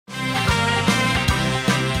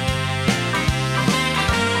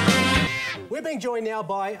We're being joined now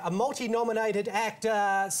by a multi-nominated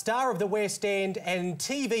actor, star of the West End and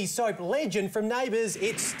TV soap legend from Neighbours.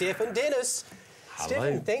 It's Stefan Dennis. Hello.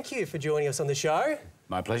 Stefan, thank you for joining us on the show.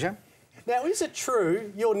 My pleasure. Now, is it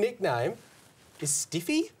true your nickname is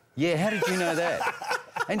Stiffy? Yeah, how did you know that?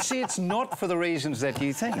 And see, it's not for the reasons that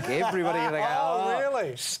you think. Everybody, they go, oh,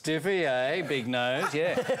 really? Stiffy, eh? Big nose,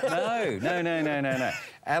 yeah. No.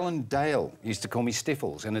 Alan Dale used to call me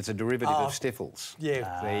Stiffles, and it's a derivative of Stiffles.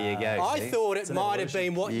 Yeah. There you go. I thought it might have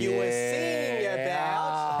been what you were singing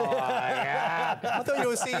about. Oh, yeah. I thought you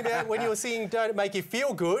were singing about when you were singing Don't It Make You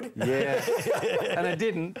Feel Good. Yeah, and it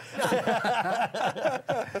didn't.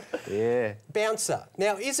 Yeah. Bouncer.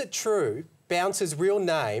 Now, is it true Bouncer's real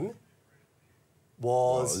name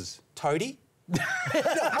was Toadie?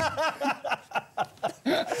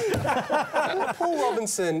 Paul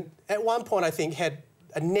Robinson, at one point, I think, had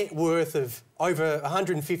a net worth of over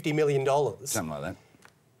 $150 million. Something like that.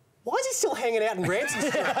 Why is he still hanging out in Ramsay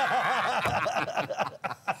Street?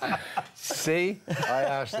 See, I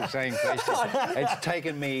asked the same question. It's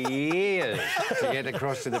taken me years to get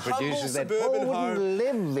across to the producers that Paul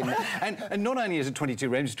wouldn't live in. And not only is it 22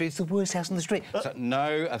 Ramsay Street, it's the worst house on the street. So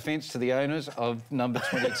no offence to the owners of number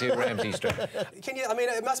 22 Ramsay Street. Can you? I mean,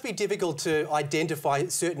 it must be difficult to identify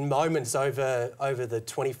certain moments over the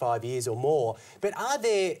 25 years or more. But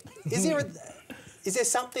is there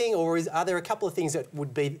something, or are there a couple of things that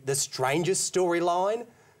would be the strangest storyline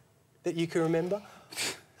that you can remember?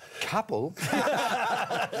 Couple?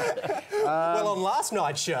 Well, on last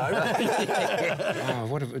night's show. Oh,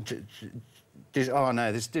 what have oh,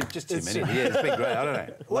 no, there's just too many. Yeah, it's been great. I don't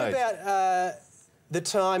know. What about the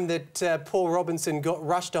time that Paul Robinson got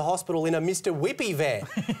rushed to hospital in a Mr. Whippy van?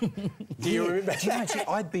 Do you remember that? Actually,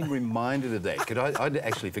 I'd been reminded of that, because I'd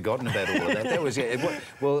actually forgotten about all of that. That was,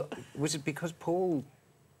 well, was it because Paul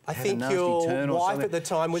I had think a nasty your turn or wife something? at the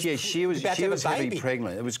time was she was about to have a heavily baby.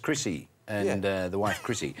 pregnant. It was Chrissy, and the wife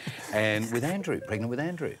Chrissy, and with Andrew, pregnant with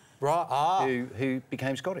Andrew. Right, who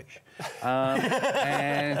became Scottish. And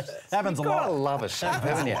happens a lot. You've got to love us,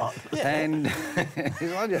 haven't you? Yeah. And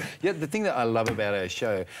yeah, the thing that I love about our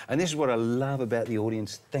show, and this is what I love about the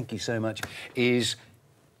audience, thank you so much, is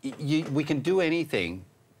we can do anything.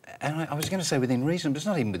 And I was going to say within reason, but it's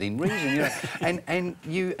not even within reason, you know. and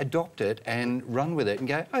you adopt it and run with it and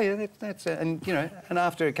go, oh yeah, that's and you know, and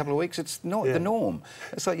after a couple of weeks, it's not the norm.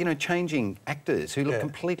 It's like, you know, changing actors who look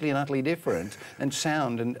completely and utterly different and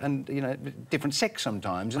sound and you know, different sex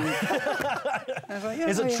sometimes. And like,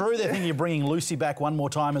 is it true they think you're bringing Lucy back one more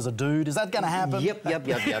time as a dude? Is that going to happen? Yep.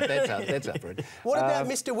 That's up for it. What about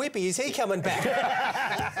Mr. Whippy? Is he coming back?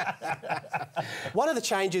 One of the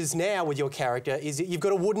changes now with your character is that you've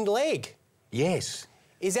got a wooden leg. Yes.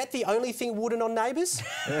 Is that the only thing wooden on Neighbours?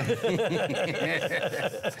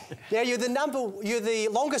 Now, you're the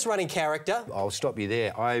longest-running character. I'll stop you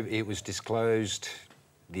there. It was disclosed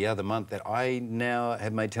the other month that I now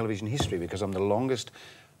have made television history because I'm the longest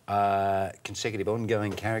consecutive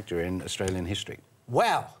ongoing character in Australian history.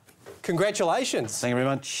 Wow. Congratulations. Thank you very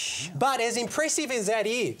much. But as impressive as that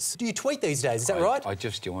is, do you tweet these days? Is that right? I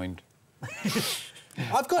just joined.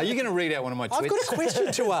 Are you going to read out one of my tweets? I've got a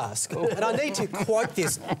question to ask, and I need to quote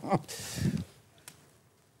this.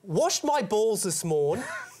 Washed my balls this morning,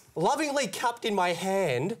 lovingly cupped in my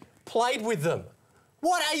hand, played with them.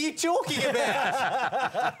 What are you talking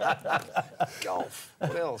about? Golf.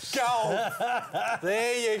 What else? Golf.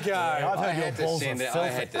 There you go. I had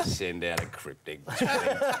to send out a cryptic.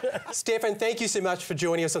 Stefan, thank you so much for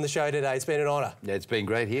joining us on the show today. It's been an honour. Yeah, it's been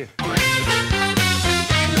great here.